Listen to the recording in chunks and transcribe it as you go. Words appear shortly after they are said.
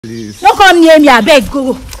Please. No come near me, I beg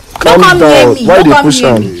go. No come near me. Why no come push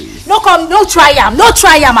near me. No come, no try am. No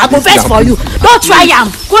try am. I go first for you. Don't try am.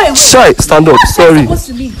 Go away. Shy, stand up. Sorry.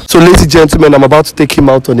 So, ladies and gentlemen, I'm about to take him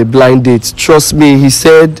out on a blind date. Trust me, he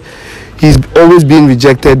said he's always been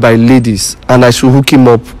rejected by ladies and I should hook him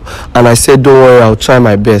up. And I said, don't worry, I'll try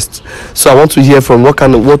my best. So I want to hear from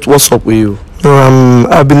what's up with you?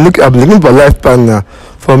 I've been looking for a life partner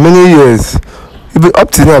for many years. Even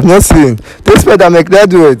up to now, I've not seen. Despite I'm a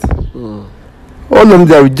graduate. All of them,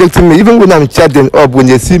 they are rejecting me. Even when I'm chatting up, when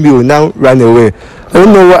they see me, will now run away. I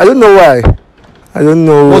don't know why. I don't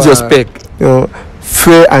know. What's your spec? You know,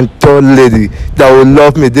 fair and tall lady that will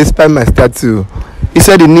love me despite my stature. He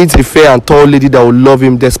said he needs a fair and tall lady that will love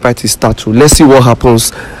him despite his stature. Let's see what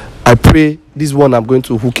happens. I pray this one I'm going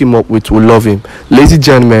to hook him up with will love him. Ladies and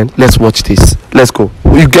gentlemen, let's watch this. Let's go.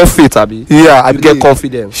 You get faith, Abby? Yeah, I get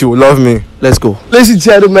confidence. She will love me. Let's go. Ladies and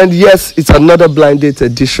gentlemen, yes, it's another blind date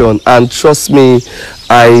edition. And trust me,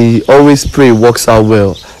 I always pray it works out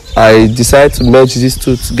well. I decided to merge these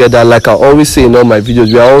two together. Like I always say in all my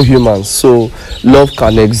videos, we are all humans. So love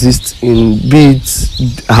can exist in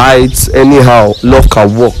beats, heights, anyhow. Love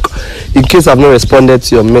can work. In case I've not responded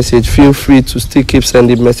to your message, feel free to still keep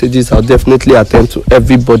sending messages. I'll definitely attend to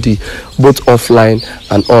everybody, both offline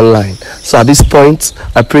and online. So at this point,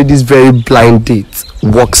 I pray this very blind date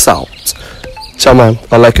works out. Chairman,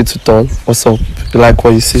 I'd like you to turn. What's up? You like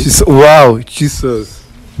what you see? Wow, Jesus.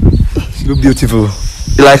 She looks beautiful.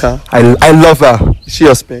 You like her? I love her. Is she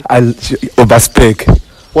your spec? She over spec.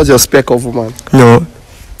 What's your spec of woman? No,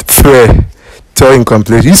 fair, tall,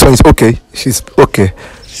 incomplete. This one is okay. She's okay.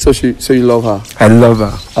 So you love her? I love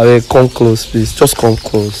her. I mean, come close, please. Just come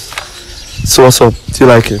close. So what's up? Do you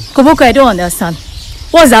like him? Koboko, I don't understand.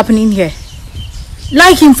 What's happening here?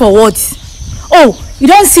 Like him for what? Oh, you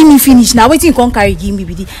don't see me finish now. Waiting, you can't carry give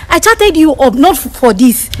me. I chatted you up not for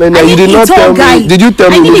this. Man, you did not tell me. Did you tell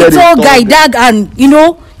me? I need a tall guy, dag and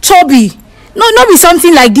chubby. No, not be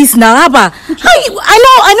something like this now, Abba.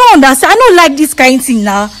 I don't understand. I don't like this kind of thing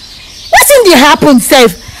now. What's in the happen,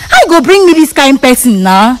 self? How you go bring me this kind of person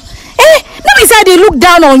now? Not be say they look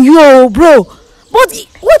down on you, bro. But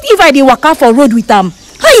what if I dey waka for road with them?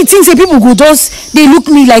 How you think say people go just they look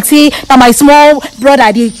me like say that my small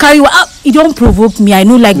brother they carry it don't provoke me. I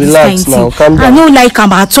don't like this kind of thing. I don't like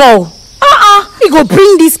him at all. You go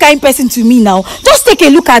bring this kind of person to me now. Just take a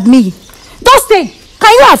look at me. Just say,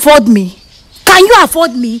 can you afford me? Can you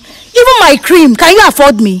afford me? Even my cream, can you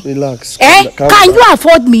afford me? Relax. Can you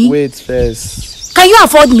afford me? Wait first. Can you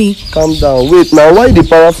afford me? Calm down. Wait, now why the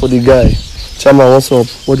power for the guy? Chairman, what's up?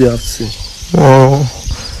 What do you have to say?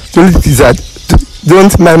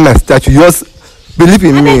 Don't mind my statue. Just believe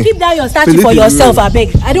in me. Keep down your statue for yourself, I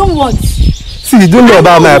beg. I don't want. See, you don't know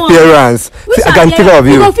about my appearance. See, I can take care of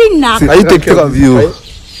you. I take care of you.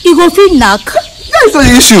 You go feel knack. That's not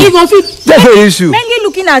the issue. That's not the issue. Mainly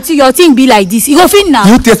looking at you, your thing be like this. You go feel knack.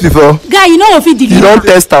 You test before? Guy, you know if you deliver. You don't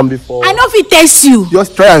test them before. I know if he test you.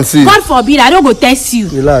 Just try and see. God forbid, I don't go test you.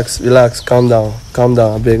 Relax, calm down,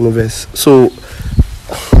 I beg no verse. So,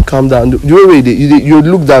 calm down. The way you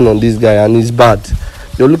look down on this guy and he's bad.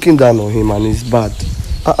 You're looking down on him and he's bad.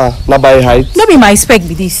 Not by height. Not be my spec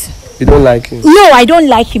be this. You don't like him? No, I don't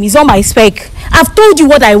like him. He's not my spec. I've told you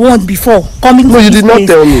what I want before coming. No, you did not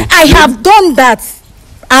tell me. I have done that.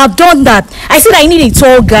 I said I need a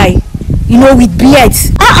tall guy, with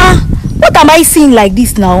beards. What am I seeing like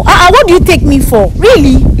this now? What do you take me for?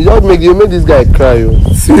 Really? You made this guy cry.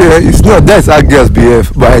 See, it's not that's how girls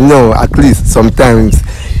behave, but I know at least sometimes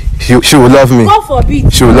she will love me. God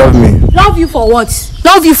forbid. She will love me. Love you for what?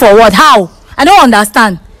 Love you for what? How? I don't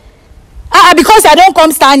understand. Because I don't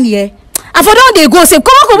come stand here. And for don't they go say, come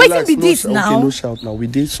on, wait till be this now. Okay, no shout now. We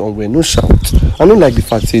did somewhere. No shout. I don't like the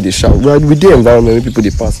fact say they shout. We did environment when people they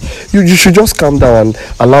pass. You should just calm down and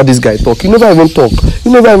allow this guy talk. You never even talk.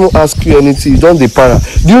 You never even ask you anything. You don't dey para.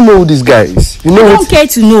 Do you know who this guy is? You know I don't care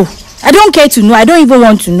to know. I don't care to know. I don't even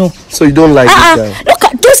want to know. So you don't like this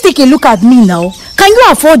guy? Just take a look at me now. Can you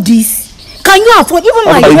afford this? Can you afford even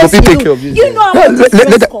my dress? You know how much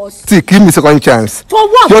this costs. See, give me a second chance. For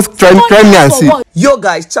what? Just try me and see. Yo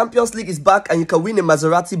guys, Champions League is back and you can win a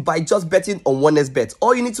Maserati by just betting on 1xBet.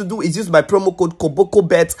 All you need to do is use my promo code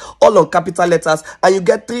KOBOKOBET, all on capital letters, and you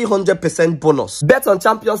get 300% bonus. Bet on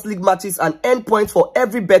Champions League matches and earn points for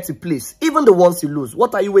every bet you place, even the ones you lose.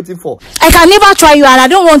 What are you waiting for? I can never try you and I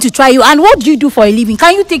don't want to try you. And what do you do for a living?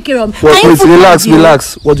 Can you take care of me? Wait,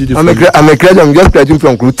 relax. What do you do? I'm a graduate. I'm just graduating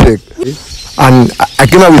from Grutech. And I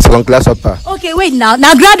came out with one class upper. Okay, wait now.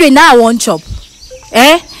 Now graduate, now I want chop.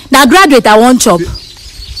 Now graduate, I want chop.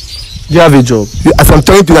 Do you have a job? As I'm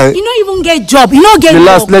telling you, You don't even get job. You don't get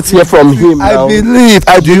Relax, job. let's hear from him now. I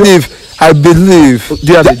believe. Do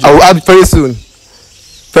you have a job? I will have it very soon.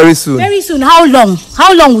 Very soon. Very soon. How long?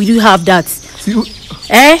 How long will you have that?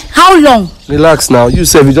 How long? Relax now. You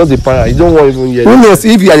say you just the para. You don't want even hear. Who knows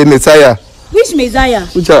if you are the Messiah? Which Messiah?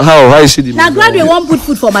 How is she the Now Messiah? graduate won't put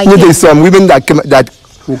food for my You know, kid. there's some women that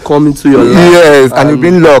Who come into your life. yes, and you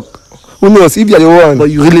bring luck. Who knows if you are the one?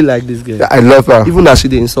 But you really like this girl. I love her. Even as she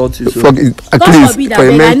dey insult you. So. At God least forbid, for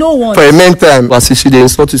a I know one. for a main time, But she dey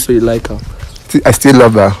insult you so you like her. I still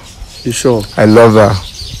love her. You sure? I love her.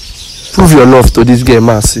 Prove your love to this girl,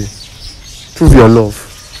 Mercy. Prove your love.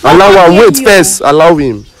 Allow him. Wait first. Allow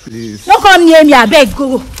him. Please. No come near me, I beg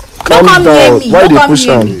go. Calm No come near down. me. Why No they come push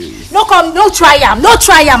near am? me. No come, no try am. No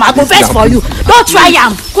try am. I go first for you. Don't try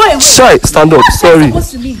am. Go away. Shy, stand up. Sorry.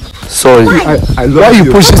 Supposed to be. Sorry. I love Why you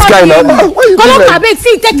push this guy now? Why you Go do look, like? abeg,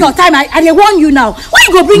 see, take your time. I dey warn you now. Why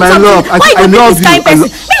you go bring My something? love, Why you I go bring love this kind you. person?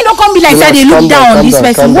 Make you no come be like say I dey Calm look down on calm this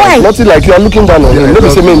person. calm down. Why? Nothing like you are looking down on him. I No be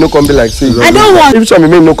love say me you. no come be like say. I don't want. If some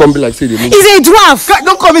me no come be like say they look. He's a dwarf.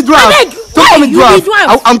 Don't call me dwarf. Abeg, Don't call me why? You be dwarf.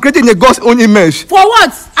 dwarf. I'm creating a God's own image. For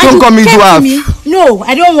what? Don't call me dwarf. No,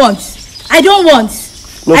 I don't want. I don't want.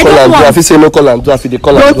 No I call don't am dwarf. want. He say no call am dwarf. He dey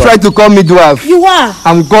call am Don't dwarf. try to call me dwarf. You are.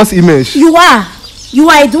 I'm God's image. You are. You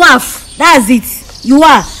are a dwarf. That's it. You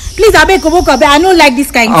are. Please, abeg, Koboko, abeg, I don't like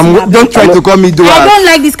this kind of thing. abeg. Don't try to call me I dwarf. don't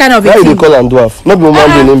like this kind of a Why you dey thing. call am dwarf? No be woman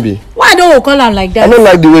being him be. Why don't you call am like I that? don't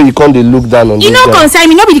like the way you come dey look down on You this no guy. concern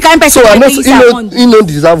me. No be the kind person So I know wey I want. he no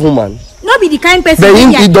deserve woman. No be the kind person But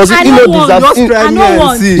wey he doesn't- I he no don't want. deserve- Just try I me don't and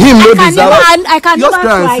want. see. Him no I can deserve. never, I can Just never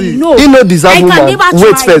try and try. see. No. He no deserve I can woman. never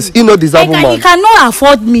Wait try. first. He no deserve He woman. cannot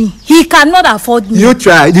afford me. He cannot afford me. You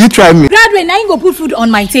try me. Graduate, now you go put food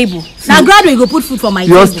on my table. Now graduate go put food for my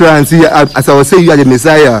Just table. try and see. As I was saying, you are the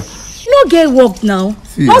Messiah. No get work now.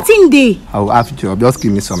 See. Nothing dey. I will have job. Just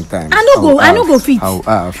give me some time. I no go fit. I will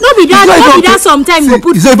have. No be that. It's No be not that. Sometimes go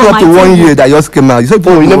put It's food not for even my up to 1 table. year that just came out. You said,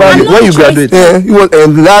 Oh, you never. I'm not When you interested. graduate? it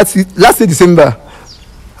was last year December.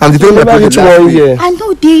 I'm You the never reach 1 year. I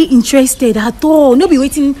no dey interested at all. No be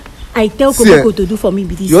wetin I tell See, Koboko to do for me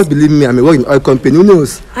be this. You just believe me. I'm a work in oil company. Who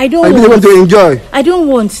knows? I don't I really want want. to enjoy. I don't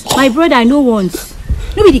want. My brother, I no want.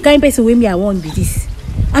 No be the kind person wey me I want be this.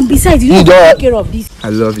 And besides, you You need to don't- take care of this. I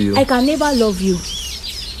love you. I can never love you.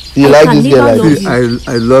 You I like can this girl never like love this?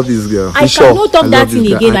 you. I love this girl. I sure? cannot talk I that love thing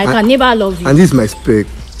this again. girl. I can never love you. And this is my spec.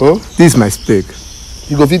 Huh? This is my spec.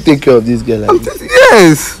 You go fit take care of this girl like this.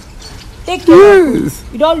 Yes. Take care of me. Yes.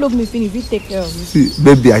 You don't look me finish. You take care of me. See,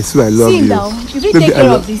 baby, I swear I love Sit you. down. You fit Baby, take I care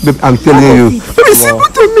love- of this. Baby, I'm telling I you. go fit. Baby, simple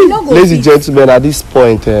to me. You no go Ladies and fit. gentlemen, at this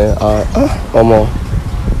point, Omo,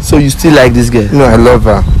 so you still like this girl? No, I love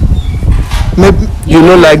her. Maybe You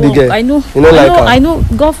no like the work. girl? I know. You no I like know. her? I know.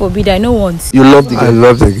 God forbid. I no want. You love the I girl.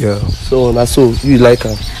 love the girl. So na so you like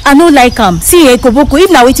her. I no like am. See, Koboko,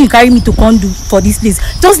 if na wetin you carry me to come do for this place,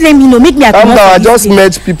 just let me know. Make me a Calm comot down. for I this just place.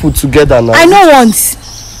 merge people together now. I no want.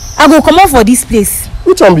 I go comot for this place.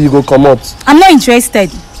 Which one be you go come out? I'm not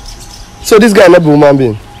interested. So this guy not be woman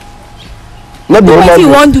being. Not be Do woman wetin you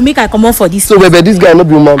being. wan do make I comot for this So place. baby, this guy not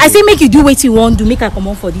be woman I being. say make you do wetin you wan do make I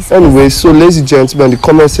comot for this place. Anyway, so ladies and gentlemen, in the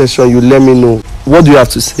comment section, you let me know what do you have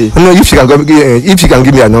to say. No, if she can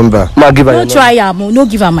give me a number. Ma give her No your number. try am o. No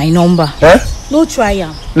give am my number. Eh? No try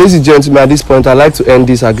am. Ladies and gentlemen, at this point, I'd like to end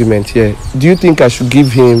this argument here. Do you think I should give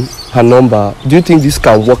him her number? Do you think this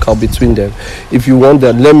can work out between them? If you want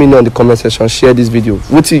that, let me know in the comment section. Share this video.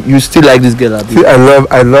 You still like this girl, Abi? See,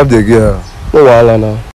 I love the girl. No wahala now.